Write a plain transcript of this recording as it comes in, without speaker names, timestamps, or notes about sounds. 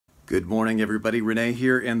Good morning, everybody. Renee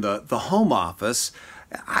here in the home office.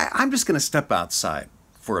 I'm just going to step outside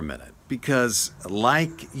for a minute because,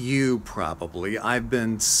 like you probably, I've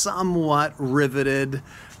been somewhat riveted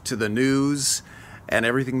to the news and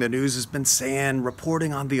everything the news has been saying,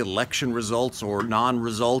 reporting on the election results or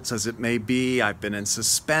non-results as it may be. I've been in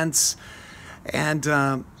suspense,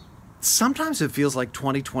 and sometimes it feels like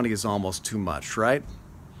 2020 is almost too much, right?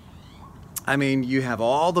 I mean, you have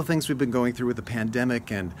all the things we've been going through with the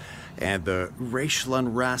pandemic and the racial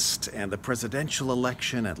unrest and the presidential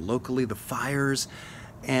election and locally the fires,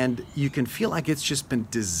 and you can feel like it's just been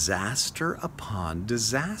disaster upon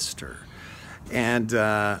disaster. And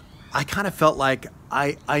I kind of felt like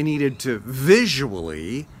I needed to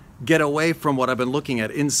visually get away from what I've been looking at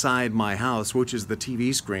inside my house, which is the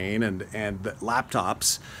TV screen and the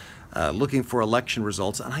laptops, looking for election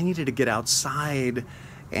results, and I needed to get outside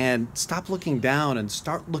and stop looking down and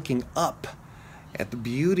start looking up at the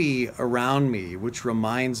beauty around me, which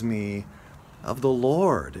reminds me of the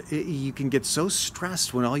Lord. You can get so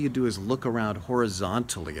stressed when all you do is look around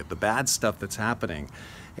horizontally at the bad stuff that's happening,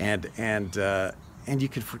 and you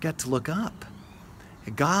can forget to look up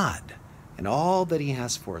at God and all that He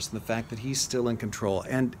has for us, and the fact that He's still in control.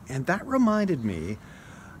 And that reminded me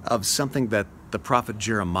of something that the prophet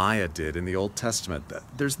Jeremiah did in the Old Testament.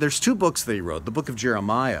 There's two books that he wrote. The book of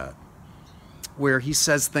Jeremiah, where he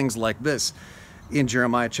says things like this in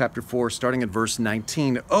Jeremiah chapter 4, starting at verse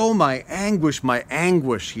 19. "Oh, my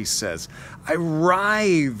anguish," he says. "I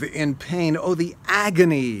writhe in pain. Oh, the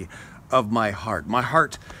agony of my heart. My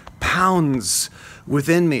heart pounds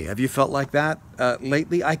within me." Have you felt like that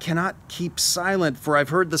lately? "I cannot keep silent, for I've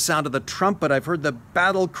heard the sound of the trumpet. I've heard the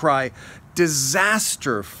battle cry.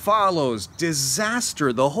 Disaster follows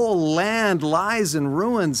disaster. The whole land lies in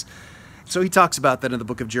ruins." So he talks about that in the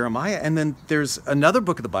book of Jeremiah. And then there's another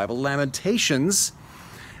book of the Bible, Lamentations,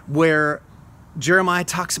 where Jeremiah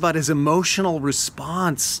talks about his emotional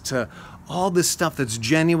response to all this stuff that's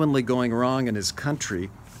genuinely going wrong in his country.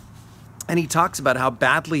 And he talks about how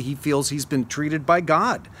badly he feels he's been treated by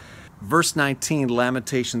God. Verse 19,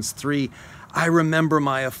 Lamentations 3, "I remember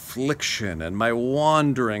my affliction and my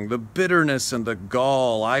wandering, the bitterness and the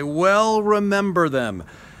gall. I well remember them,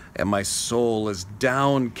 and my soul is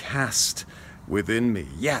downcast within me.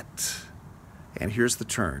 Yet," and here's the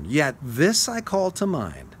turn, "yet this I call to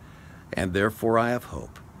mind, and therefore I have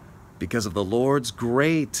hope. Because of the Lord's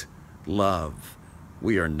great love,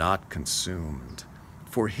 we are not consumed.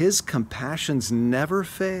 For His compassions never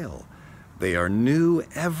fail. They are new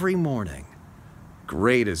every morning.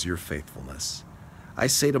 Great is your faithfulness. I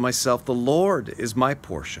say to myself, the Lord is my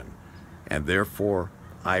portion, and therefore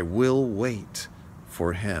I will wait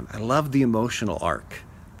for Him." I love the emotional arc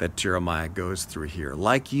that Jeremiah goes through here.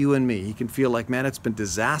 Like you and me, he can feel like, man, it's been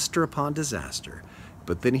disaster upon disaster.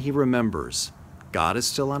 But then he remembers God is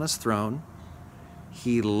still on His throne.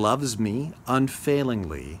 He loves me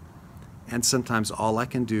unfailingly. And sometimes all I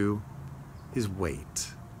can do is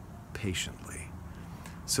wait patiently.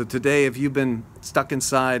 So today, if you've been stuck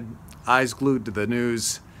inside, eyes glued to the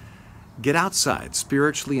news, get outside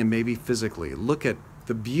spiritually and maybe physically. Look at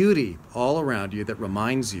the beauty all around you that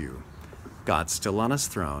reminds you God's still on His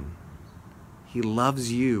throne. He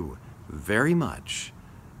loves you very much.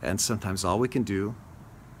 And sometimes all we can do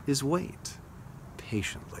is wait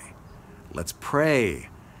patiently. Let's pray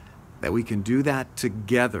that we can do that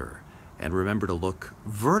together and remember to look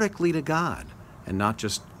vertically to God and not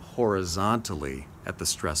just horizontally at the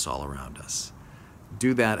stress all around us.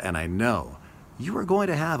 Do that, and I know you are going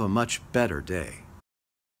to have a much better day.